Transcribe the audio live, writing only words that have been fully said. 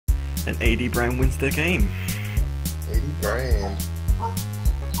And AD Brown wins the game. 80 grand.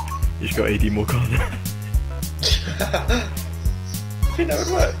 You just got AD Morganna. I think that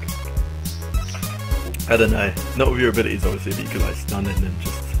would work. I don't know. Not with your abilities, obviously, but you could like stun it and then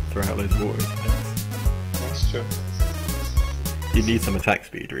just throw out loads of water. That's true. You need some attack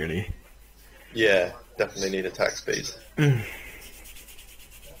speed, really. Yeah, definitely need attack speed. I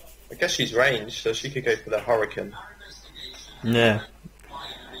guess she's ranged, so she could go for the Hurricane. Yeah.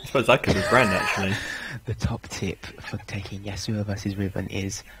 I suppose I could with Brand, actually. The top tip for taking Yasou versus Riven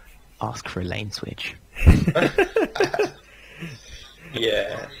is ask for a lane switch.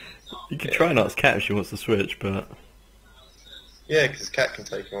 Yeah. You could try and ask Cat if she wants to switch, but... Yeah, because Cat can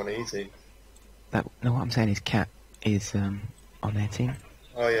take her on easy. No, what I'm saying is Cat is on their team.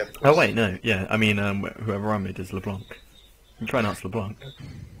 Oh, yeah. Oh, wait, no. Yeah, I mean, whoever I made is LeBlanc. You can try and ask LeBlanc.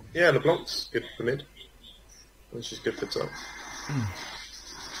 Yeah, LeBlanc's good for mid. And she's good for top.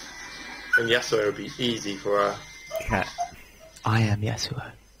 And Yasou would be easy for her. Cat. I am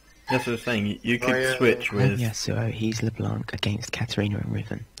Yasuo. That's what I was saying. You could yeah. switch I'm with... Yasuo, he's LeBlanc against Katarina and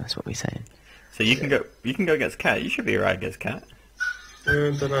Riven. That's what we're saying. So you can go against Cat. You should be alright against Cat. I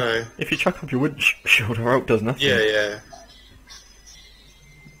don't know. If you chuck up your windshield, her ult does nothing. Yeah.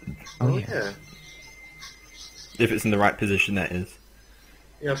 Oh, yeah. Yeah. If it's in the right position, that is.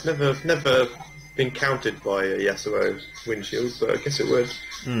 Yeah, I've never been counted by a Yasuo windshield, but I guess it would.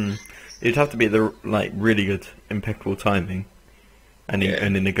 It'd have to be the really good, impeccable timing, and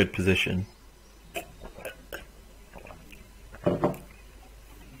in a good position.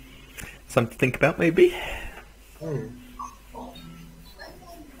 Something to think about, maybe.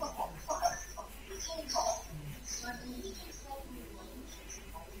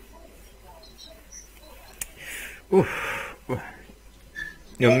 Oof.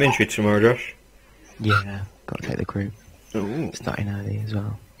 You're on the entry tomorrow, Josh? Yeah, got to take the group. Ooh. Starting early as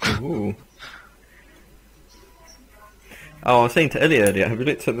well. Ooh. Oh, I was saying to Elliot earlier, have you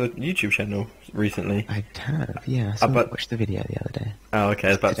looked at the YouTube channel recently? I have, yeah. I watched the video the other day. Oh, okay,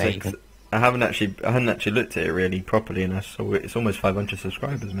 I was about to Today say, 'cause even. I hadn't actually looked at it really properly, and I saw it's almost 500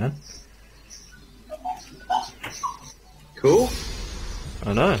 subscribers, man. Cool.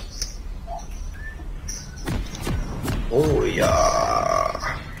 I know. Oh, yeah.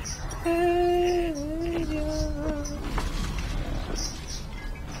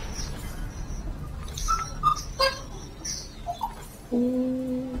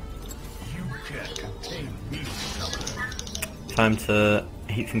 Time to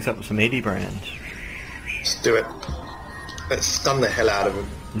heat things up with some AD Brand. Let's do it. Let's stun the hell out of him.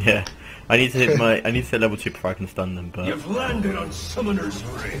 Yeah, I need to hit level 2 before I can stun them, but You've landed on Summoner's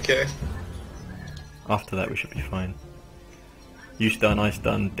Ring. Okay. after that we should be fine. You stun, I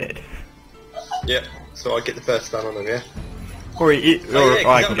stun, dead. Yeah. So I get the first stun on him, yeah? Or Yeah, I 'cause can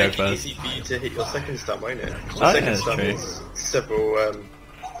that'll go make it first. easy for you to hit your second stun, won't it? Oh, The yeah, second that's stun true. is several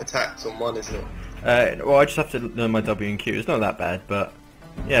attacks on one, isn't it? Well, I just have to learn my W and Q. It's not that bad, but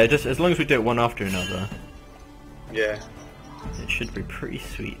yeah, just as long as we do it one after another, Yeah. it should be pretty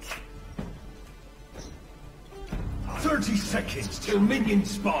sweet. 30 seconds till minions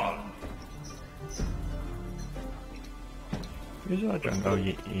spawn. Who's our jungle? Oh,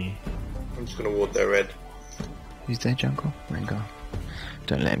 Yee. I'm just gonna ward their red. Who's their jungle? Rengar.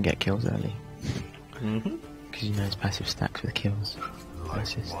 Don't let him get kills early. Mm-hmm. Because you know his passive stacks with kills.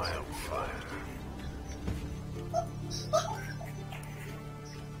 Assists. Wildfire.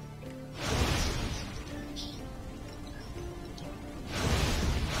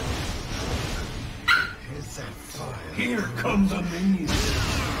 Here come the minions.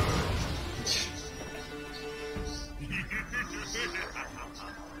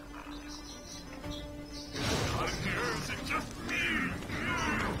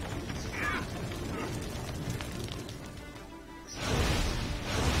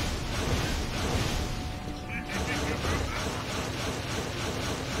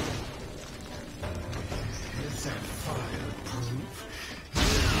 Is that fireproof?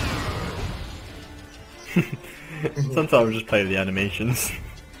 Sometimes I just play with the animations.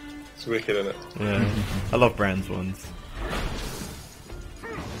 It's wicked, isn't it? Yeah, I love Brand's ones.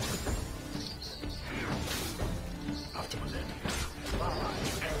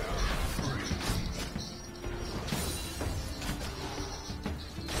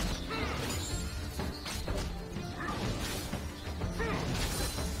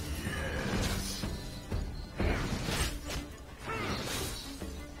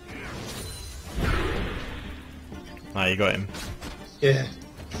 Ah, you got him. Yeah.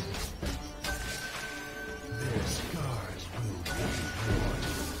 Their scars will be born.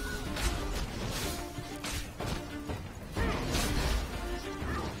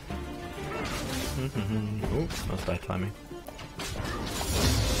 Oh, that's bad timing.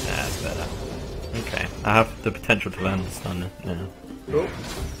 That's better. Okay, I have the potential to land the stun now. Cool.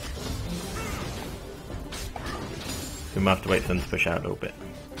 We might have to wait for them to push out a little bit.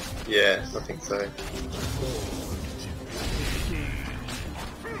 Yeah, I think so.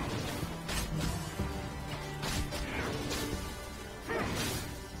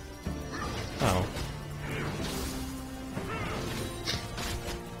 Oh.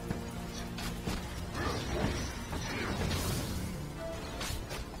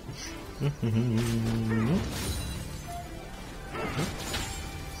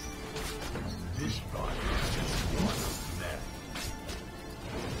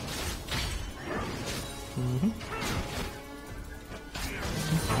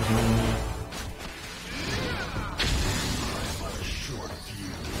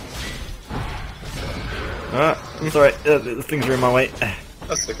 I'm sorry, the things are in my way.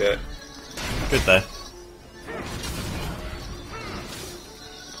 That's okay. Good though.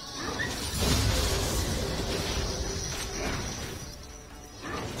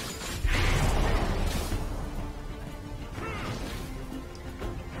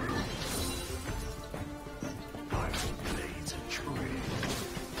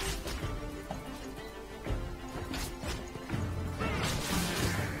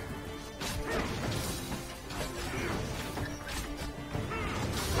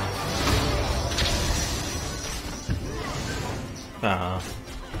 Ah.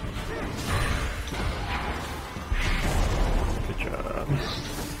 Good job.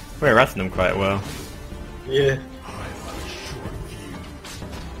 We're harassing them quite well. Yeah.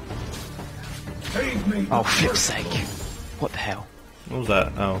 Oh, flip's sake. What the hell? What was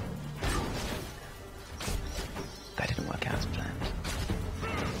that? Oh. That didn't work out as planned.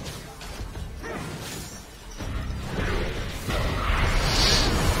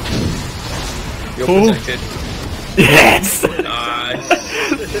 You're Ooh. protected. Yes! Nice.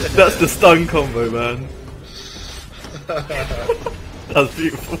 That's the stun combo, man. That was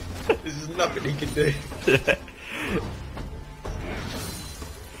beautiful. There's nothing he can do. Yeah.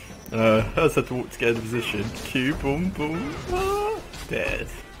 I just had to walk to get into position. Q, boom, boom. Ah, dead.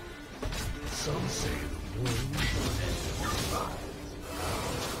 Some say the wound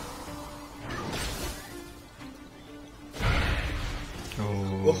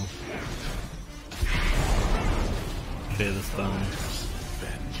Oh. Fear the stun.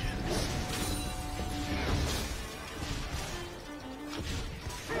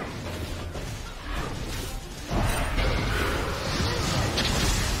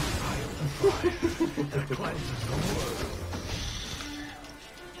 that cleanses the world.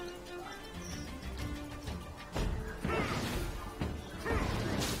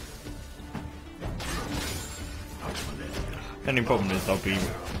 The only problem is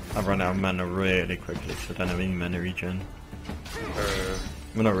I've run out of mana really quickly, so I don't have any mana regen.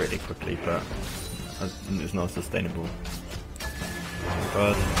 Well, not really quickly, but it's not sustainable.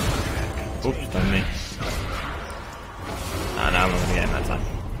 But oops, don't me. Ah, now I'm not gonna get in that time.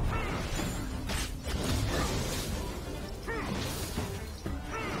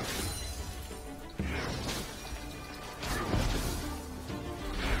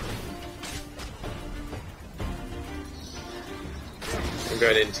 I'm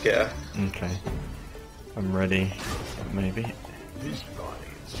going in to get her. Okay, I'm ready. Maybe. This body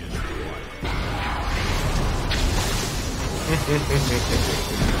is just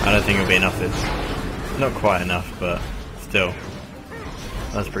I don't think it'll be enough. It's not quite enough, but still,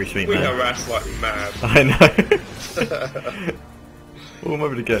 that's pretty sweet, We man. harass like mad. I know. Oh, I'm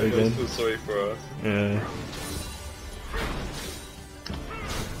able to get I again. feel sorry for her. Yeah.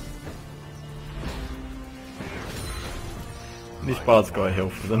 These bards got a heal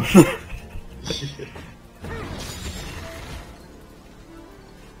for them.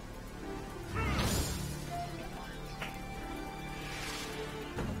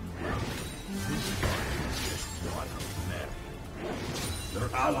 their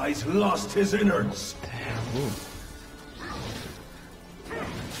allies lost his innards. Ooh.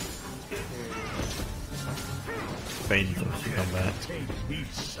 Faden's obviously come back. Take me,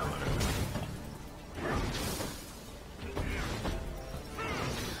 summoner.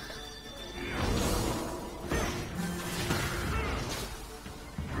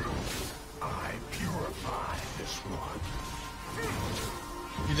 I purify this one.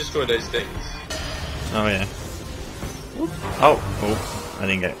 You destroy those things. Oh yeah. Oh, I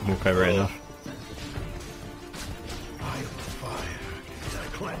didn't get walk over it enough. Fire, fire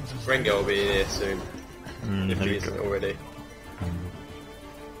that cleanses. Rengar will be here soon, if There he we isn't go. already.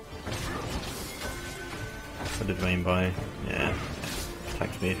 I did main by. Yeah.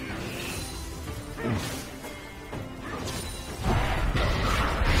 Attack speed.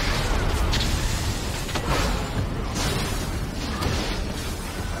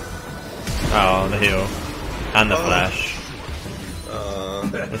 Oh, the heal. And the flash.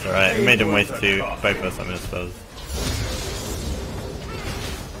 That's alright, we made him waste two, both of us, I suppose.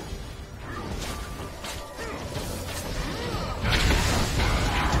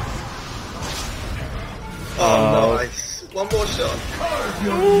 Oh, nice. One more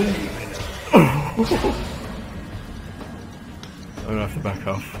shot. I'm gonna have to back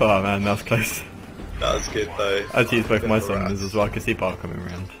off. Oh man, that was close. That was good though. I had to use both my summoners as well, I could see Bar coming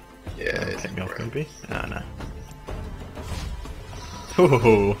around. Yeah, Take me off maybe? No.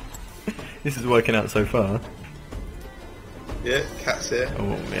 Oh, this is working out so far. Yeah, cat's here.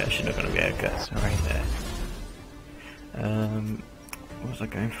 Oh yeah, she's not gonna get a cut. Sorry. Yeah. What was I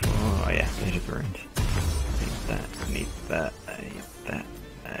going for? Oh yeah, Age of the Ruined. Need that,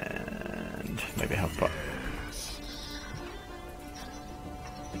 and maybe health pot.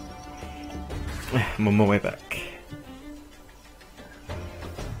 I'm on my way back.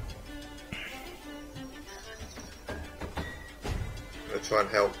 I'm gonna try and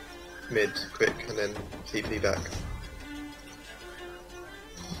help mid quick and then TP back.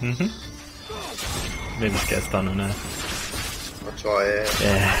 Maybe just get a stun on her. I'll try it.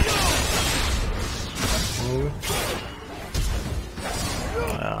 Yeah. Oh,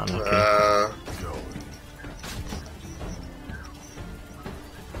 unlucky.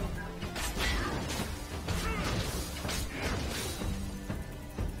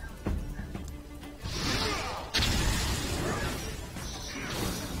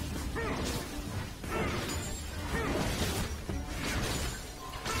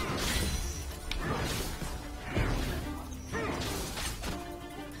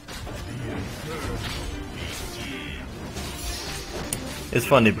 It's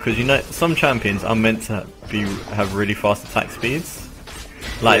funny because you know some champions are meant to have really fast attack speeds,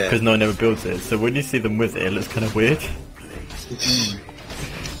 like because no one ever builds it. So when you see them with it, it looks kind of weird.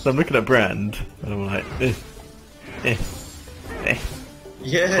 So I'm looking at Brand and I'm like, Yeah,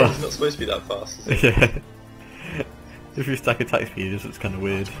 it's not supposed to be that fast. Is it? Yeah. If you stack attack speed, it just looks kind of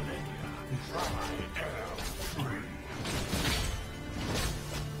weird.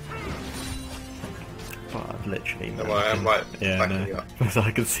 But I've literally. No, I'm right. Yeah, no. So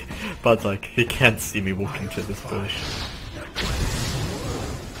I can see, but like he can't see me walking to this bush.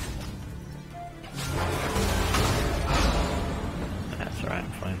 That's alright,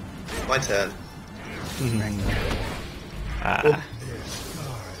 I'm fine. My turn. Ah.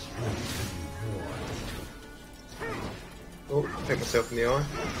 Oh, pick myself in the eye.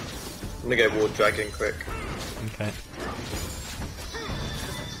 I'm gonna go Ward Dragon quick. Okay.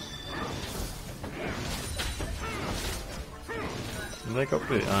 Have they got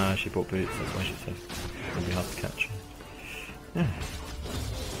boots? Ah, she bought boots, that's why she said it'll be hard to catch her. Yeah.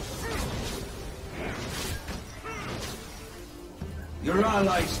 Your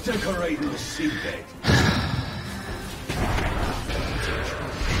allies decorating the seabed.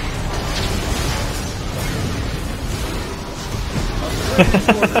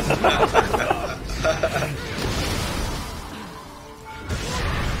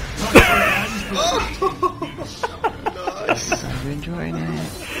 Nice. I'm enjoying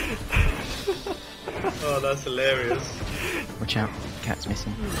it. Oh, that's hilarious. Watch out, cat's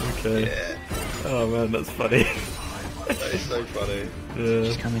missing. Okay. Yeah, Oh man, that's funny. that is so funny. Yeah.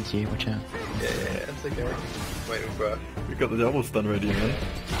 She's coming to you, watch out. Yeah, that's okay. Waiting for her. We got the double stun ready, man.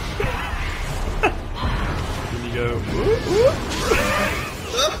 Then you go. Ooh, ooh.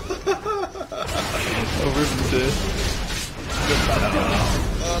 Oh, Riven's here.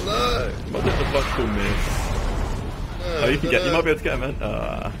 Oh no! What did the fuck call miss? Oh, you can get. You might be able to get him,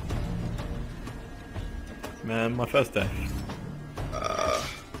 man. Man, my first death.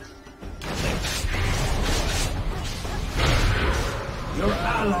 Your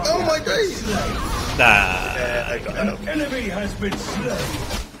ally Oh my days! Nah. Yeah, I got An help. enemy has been slain.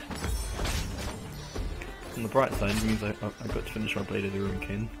 On the bright side, it means I got to finish my Blade of the Ruin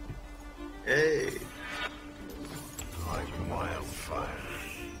King. Hey. Like wildfire.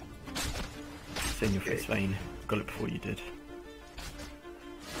 It's in your face, Vayne. Got it before you did.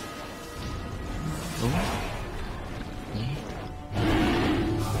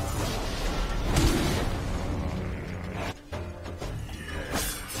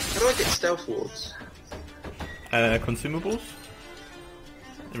 How do I get stealth wards? Consumables?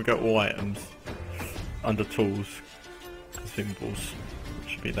 We've got all items. Under tools. Consumables. It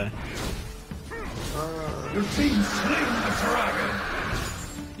should be there. Your team slain the dragon.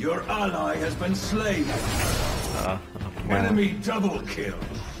 Your ally has been slain. Ah, Enemy double kill.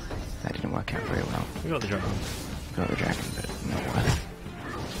 That didn't didn't work out very well. We got the dragon. Got the dragon, but not worth.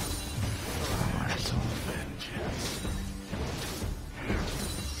 Not worth at all.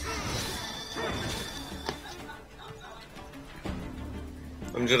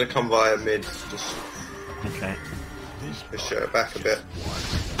 I'm gonna come via mid, just Okay. show it back a bit.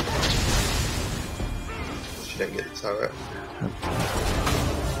 She didn't get the turret.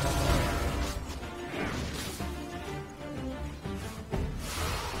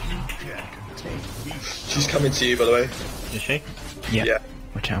 She's coming to you, by the way. Is she? Yeah. Yeah.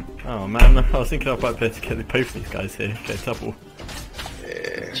 Watch out. Oh man, I was thinking I might be able to get both these guys here. Okay, double.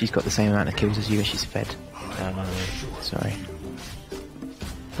 Yeah. She's got the same amount of kills as you and she's fed. Sorry.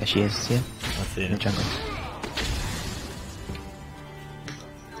 There she is, see her? I see In the it. jungle.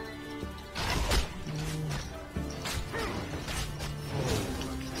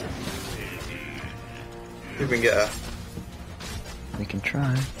 If we can get her. We can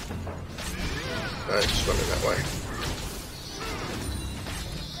try. No, just running that way.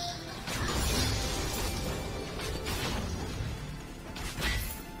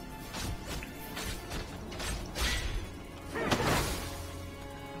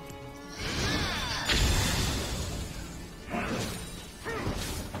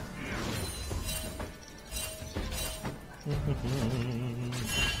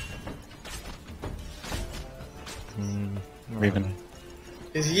 Riven.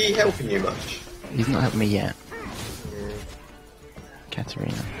 Is he helping you much? He's not helping me yet.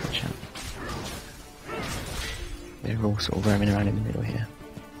 Katarina, watch out. They're all sort of roaming around in the middle here.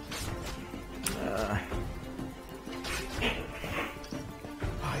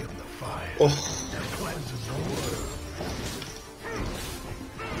 Oh.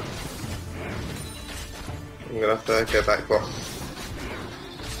 I'm gonna have to go back bot.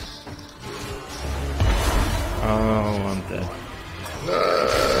 Oh, I'm dead. No.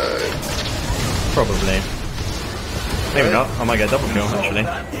 Probably. Maybe not. I might get a double kill actually.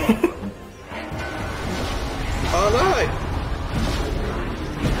 Oh no!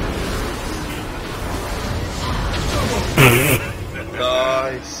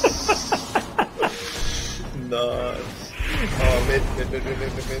 Nice. Nice. Oh, mid.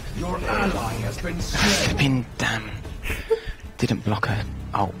 Your ally has been slain. Flipping damn. Didn't block her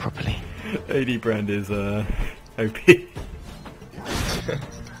ult properly. AD brand is OP.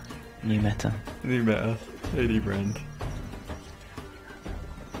 New meta. New meta. AD brand.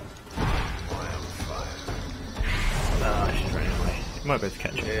 Ah, she's running away. Might be able to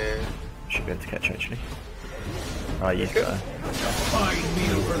catch her. Yeah. Should be able to catch her actually. Oh, you got her. Fine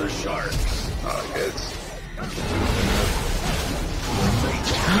meal for the sharks. Oh, good.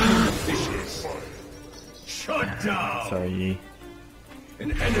 Fishes. Shut down. Sorry, Yi.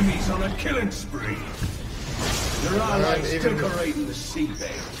 An enemy's on a killing spree. Your allies even- decorating the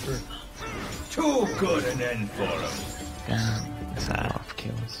seabed. Too good an end for them. Damn. That's a lot of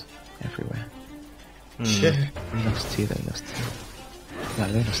kills. Everywhere. Yeah. We lost 2, they lost 2.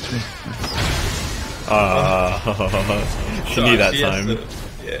 No, they lost 3. Nice. Ah, she knew that She has time. to-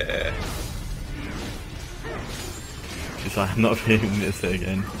 Yeah. She's like, I'm not feeling this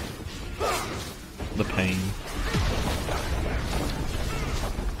again. The pain.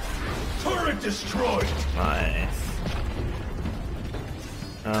 Turret destroyed. Nice.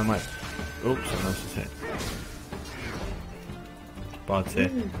 I might. Oops, someone else is hit. Bard's here.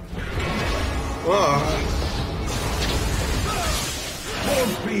 Whoa.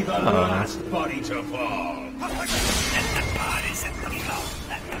 Won't be the last body to fall. Let the bodies hit the floor.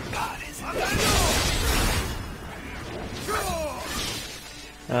 Let the bodies hit the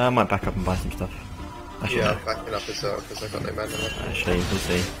floor. I might back up and buy some stuff. Actually, Yeah, no. I'm backing up as well because I got no mana left. Actually, we'll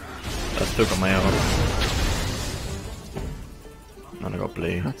see. I've still got my arm. And I got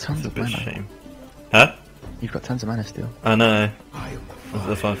blue. Got tons It's a of bit mana. shame. Huh? You've got tons of mana still. I know.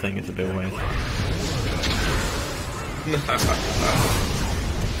 That's why I think it's a bit of a waste.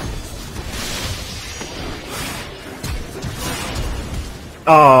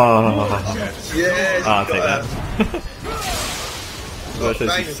 Oh, Yes, I'll take got that. her. Well, she's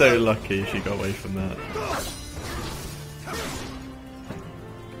bang, so bang. lucky she got away from that.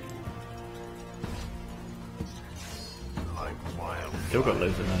 Still got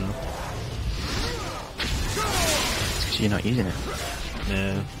loads of mana. It's 'cause you're not using it.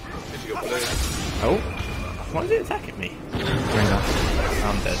 Yeah. Did you got blue? Oh, why is it attacking me? Fair enough.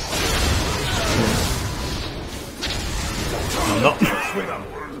 I'm dead. I'm not.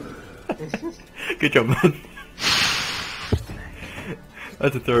 Good job, man. I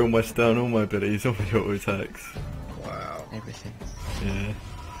had to throw all my stun, all my abilities, all my auto attacks. Wow. Everything. Yeah.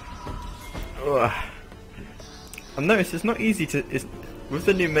 Ugh. I've noticed it's not easy to. With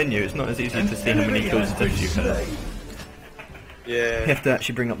the new menu, it's not as easy to see how many kills and deaths you've had. Yeah. You have to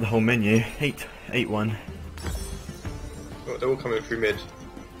actually bring up the whole menu. 8-1. Oh, they're all coming through mid.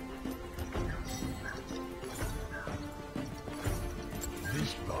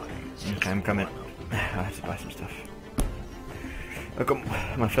 Okay, I'm coming. I have to buy some stuff. I've got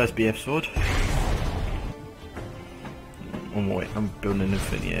my first BF sword. Oh wait, I'm building an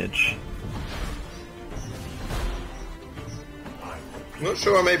Infinity Edge. I'm not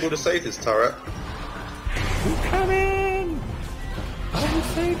sure I'm able to save this turret. I'm coming! I will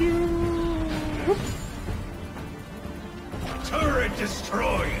save you! Turret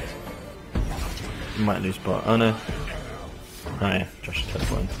destroyed! Might lose bot. Oh no. Oh yeah, Josh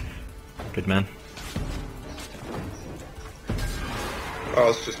telephone. Good man. Oh, I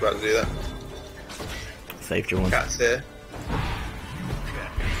was just about to do that. Saved your one. Cat's here.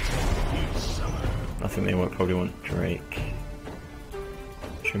 I think they won't probably want Drake.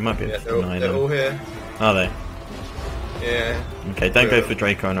 She might be able to deny they're all them. here. Are they? Yeah. Okay, don't go for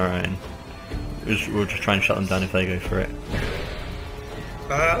Drake on our own. We'll just try and shut them down if they go for it.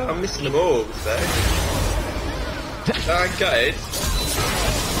 I'm missing them all today. I got it.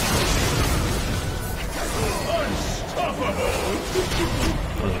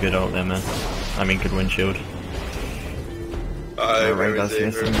 That was a good ult there, man. I mean, good windshield. Oh, where Rengar's is here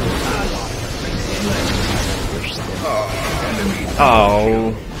it? somewhere. Oh.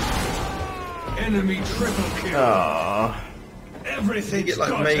 Oh. Enemy triple kill! Oh. Does he Everything's get like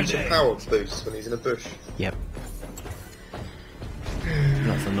gone major today. power boosts when he's in a bush? Yep.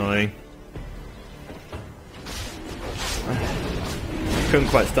 That's annoying. Couldn't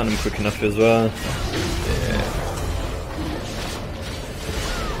quite stun him quick enough as well. Yeah.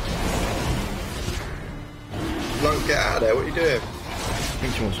 Blunt, get out of there, what are you doing? I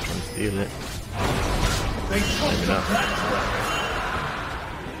think she wants to try and steal it. They took Maybe the not. backtrack.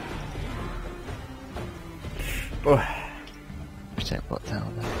 Oh. Protect bot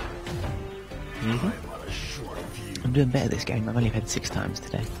tower though. Mm-hmm. I'm doing better this game. I've only had 6 times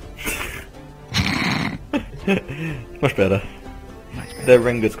today. Much better. Their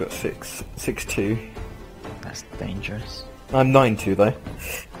Rengar's got 6-2. That's dangerous. I'm 9-2 though.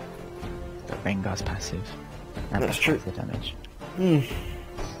 But Rengar's passive. And That's true. the damage.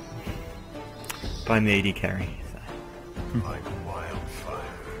 Buy me AD carry. Like wildfire.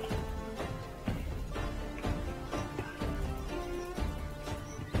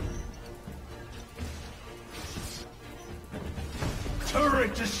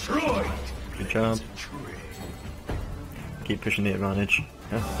 Turret destroyed! Good job. Keep pushing the advantage.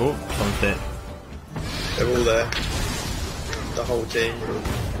 Yeah. Oh, someone's hit. They're all there. The whole team.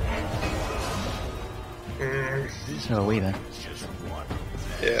 So are we then.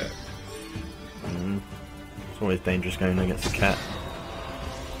 Yeah. It's always dangerous going against a cat.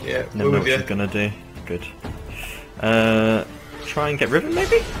 Yeah, Never we're know with what you. she's gonna do. Good. Try and get Riven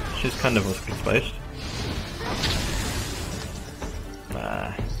maybe? She's kind of also exposed.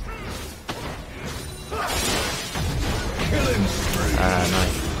 Killing spree!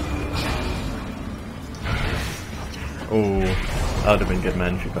 Nice. Oh, that would have been good,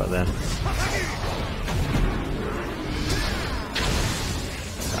 man, if you got there.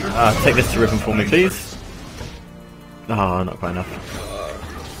 Take this to Riven for me, please. Oh, not quite enough.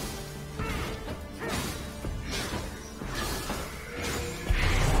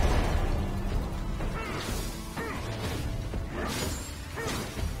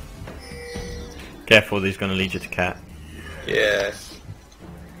 Careful, he's going to lead you to cat. Yeah.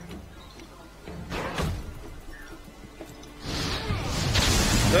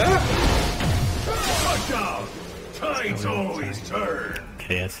 Watch out! Tides always turn!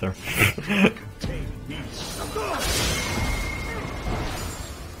 Okay, yes, sir.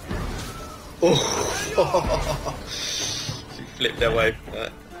 Oh. She flipped their way from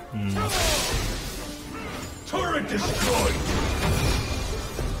that. Turret destroyed!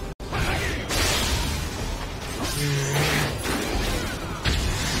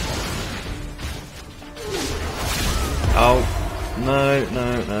 Oh, no.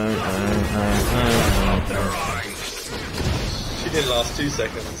 She didn't last 2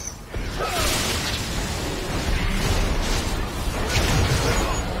 seconds.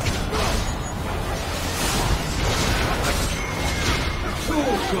 Too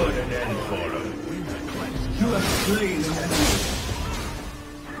good an end for him. You have slain an enemy.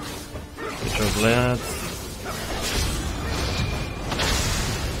 Good job, lads.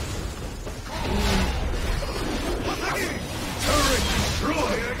 Turret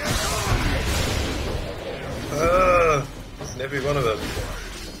destroyed! It's in every one of them.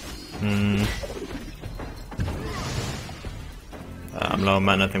 I'm Oh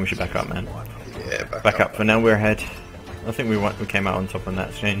man, I think we should back up, man. Yeah, Back up. For now, we're ahead. I think we came out on top on that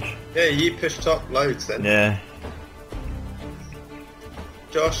exchange. Yeah, you pushed top loads then. Yeah.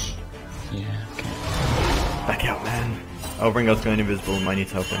 Josh. Yeah, okay. Back out, man. Oh, Ringo's going invisible. I need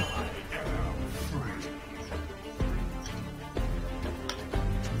to help him.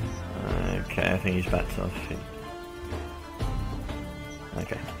 Okay, I think he's backed off.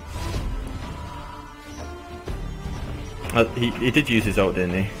 Okay. He did use his ult,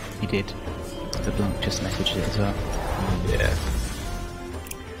 didn't he? He did. The Blanc just messaged it as well. Yeah.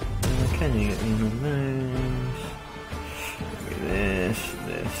 Can you get one of those?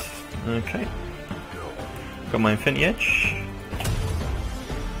 This. Okay. Got my Infinity Edge.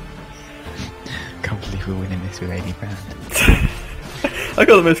 Can't believe we're winning this with 80 grand. I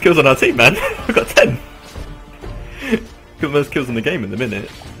got the most kills on our team, man. I got 10. Got the most kills in the game in the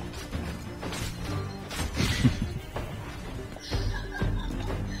minute.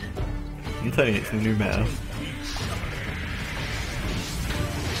 I'm telling you, it's a new meta.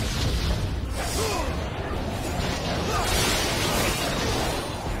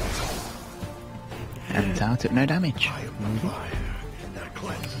 And Tao took no damage.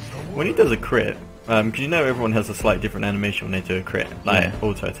 When he does a crit, because you know everyone has a slightly different animation when they do a crit, like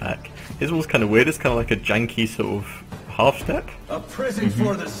auto attack. His one's kind of weird. It's kind of like a janky sort of half step. A prison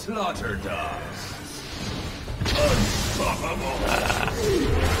for the slaughter dogs. Unstoppable.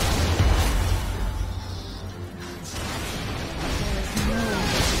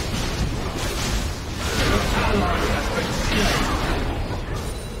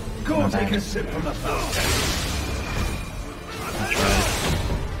 Go take a sip from the fountain. That's right.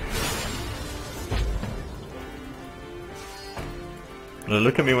 Well,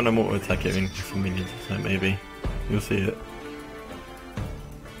 look at me when I'm auto attacking some minions, so maybe you'll see it.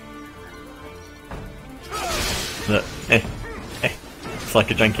 Look, it's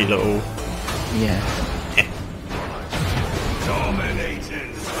like a janky little. Yeah.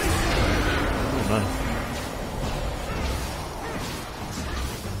 Dominated. Oh, nice.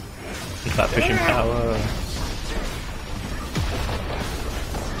 It's that fishing power.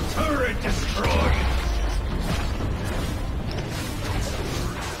 Turret destroyed.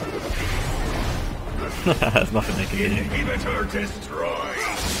 There's nothing they can do. Inhibitor destroyed.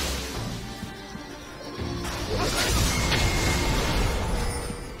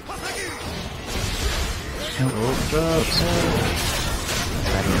 Oh, Josh.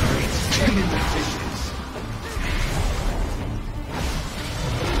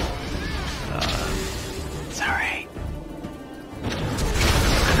 Sorry.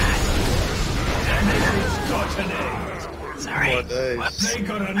 Sorry. What days? Whoops. They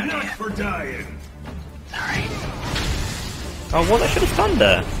got a nut for dying. Sorry. Oh, what? I should have stunned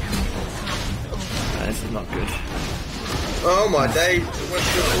her. This is not good. Oh my days.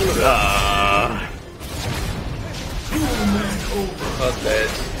 What's the all of it? That's dead.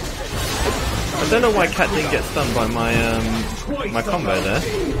 I don't know why Cat didn't get stunned by my my combo there.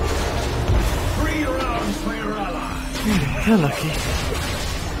 3 rounds for your ally. How lucky.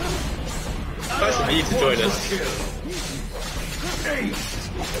 Nice of you to join us.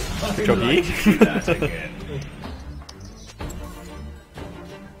 Good job, Yi. That again.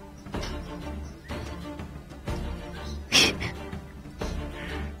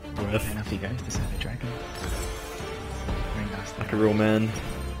 And off he goes to save a dragon. Very nice. Like a real man.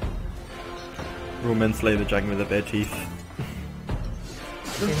 Real men slay the dragon with their bare teeth.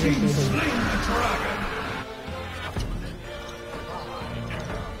 The team slain the dragon.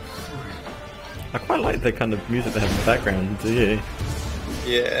 I quite like the kind of music they have in the background, do you?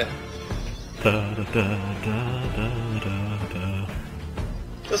 Yeah. Da, da, da, da, da, da, da.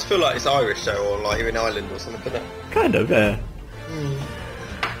 Does feel like it's Irish though, or like you're in Ireland or something, doesn't it? Kind of, yeah.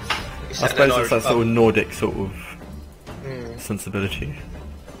 I suppose it's that sort of Nordic sort of sensibility.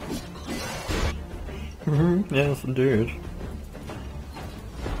 Yes, indeed.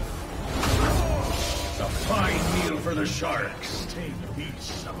 A fine meal for the sharks. Take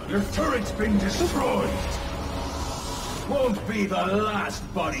peace. Your turret's been destroyed. Won't be the last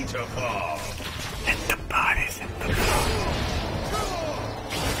body to fall. Let the bodies in the floor.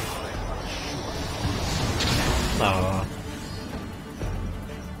 Aww.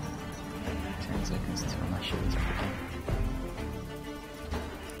 10 seconds until my shields are again.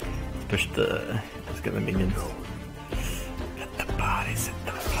 Push the... Let's get the minions. Let the bodies in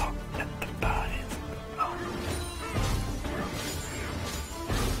the floor. Let the bodies in the floor.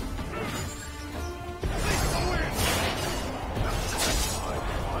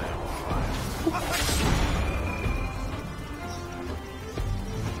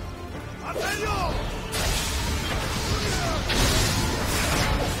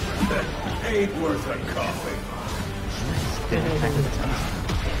 Ain't worth a coffee.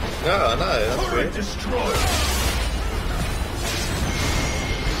 No, I know, that's Turret weird. destroyed.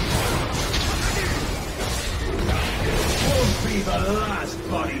 Won't be the last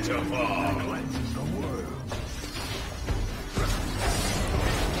body to fall.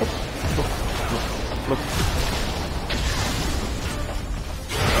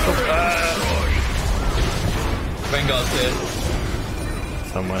 Rengar's here.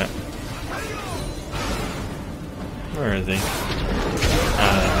 Somewhere. Where is he?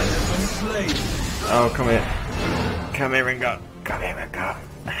 Slain. Oh, come here. Come here, Rengar. Come here, Rengar.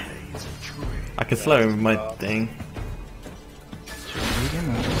 I can slow him with my thing.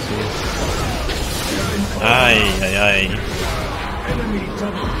 Aye, aye, aye. Enemy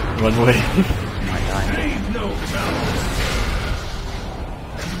double. One way. Leave no doubt.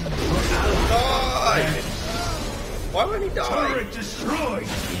 Die! Why won't he die? Turret destroyed.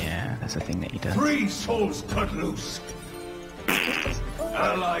 Yeah, that's the thing that he does. 3 souls cut loose.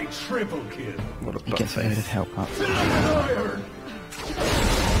 Ally triple kill. What a He gets a load of buttface. help up. Iron.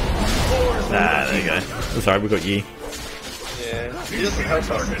 Ah, there you go. Oh, sorry, we got Yi. Yeah, he doesn't help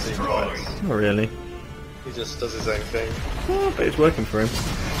us in team fights. Not really. He just does his own thing. Oh, but it's working for him.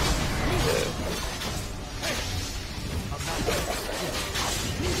 Yeah.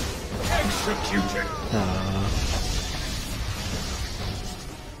 Executed. Ah.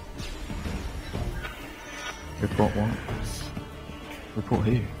 Report what? Report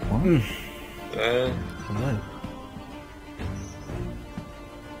who? What? I don't know.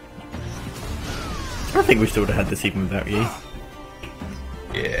 I think we still would have had this even without Yi.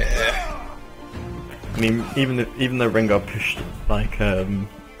 Yeah. I mean, even though Rengar pushed, like,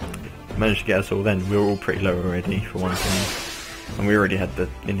 managed to get us all then, we were all pretty low already, for one thing. And we already had the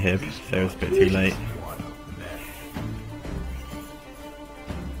inhib, so it was a bit too late.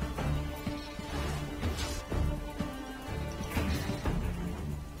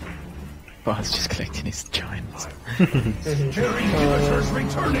 Bard's just collecting his giants. Their inhibitors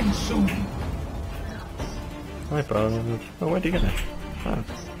returning soon. Hi, Bard. Oh, where'd he go? Oh,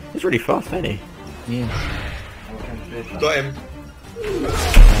 he's really fast, ain't he? Yeah. Got him.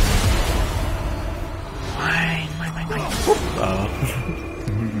 Mine. Oh.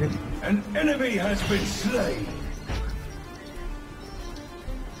 An enemy has been slain.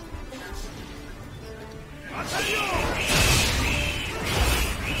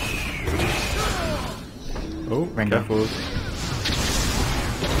 Oh, Rengar. careful.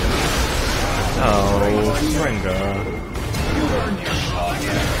 Oh, Rengar.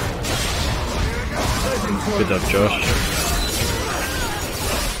 Good job, Josh.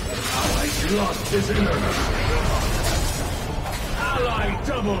 Lost his inner. Ally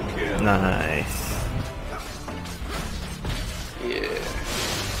double kill. Nice. Yeah.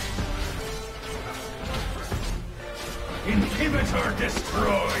 Inhibitor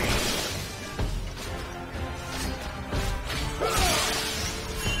destroyed.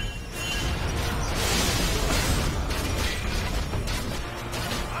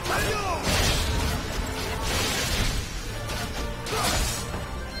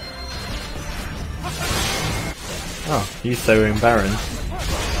 Oh, he's so embarrassed.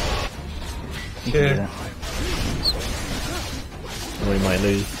 You can do Yeah. that. Or he might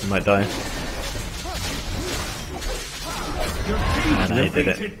lose, he might die. Your Ah, no, he did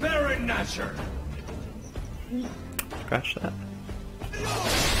it. defeated Baron Nashor. Scratch that.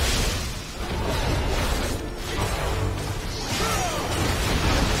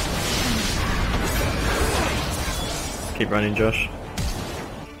 Keep running, Josh.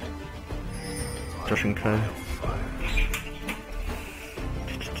 Josh and Co.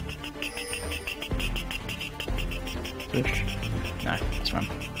 No, it's run.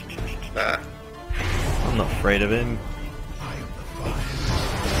 Nah. I'm not afraid of him.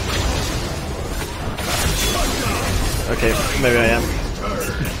 Okay, maybe I am.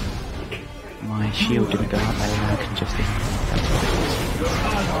 My shield didn't go up, and I can just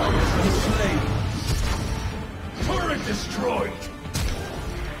Turret destroyed.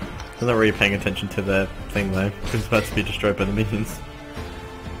 I'm not really paying attention to the thing though, because it's about to be destroyed by the minions.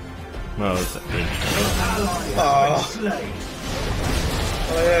 Well, it's being destroyed. Oh, Slain.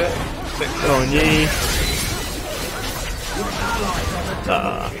 yeah. Go on, Yi!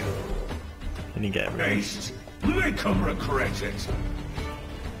 Ah. Didn't you get it right? Haste. Make them regret it.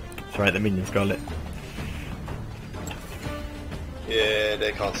 It's right, the minions got it. Yeah,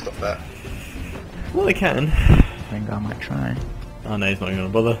 they can't stop that. Well, they can. Rengar might try. Oh no, he's not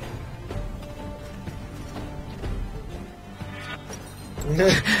even gonna bother.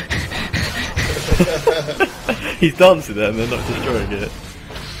 He's dancing there and they're not destroying it.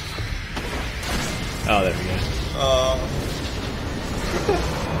 Oh, there we go. Oh.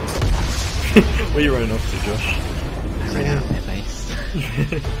 Where are you running off to, Josh? I ran out of their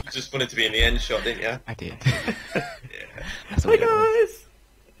base. Just wanted to be in the end shot, didn't you? I did. Yeah. That's all Hi it was.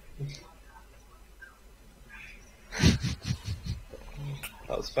 guys!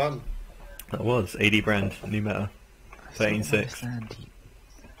 That was fun. That was 80 brand, new meta. I still don't 13-6. understand.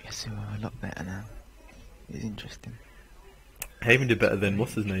 Yasou are a lot better now. It's interesting. I even did better than,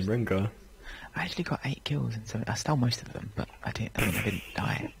 what's his name, Rengar. I actually got 8 kills and so I stole most of them, but I didn't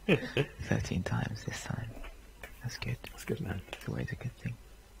die 13 times this time. That's good. That's good, man. It's always a good thing.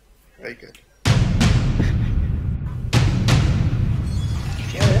 Very good.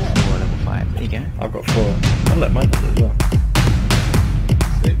 If you have 4 level 5, there you go. I've got 4. I'll let mine do as well.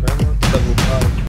 Sweet, man. Level 5.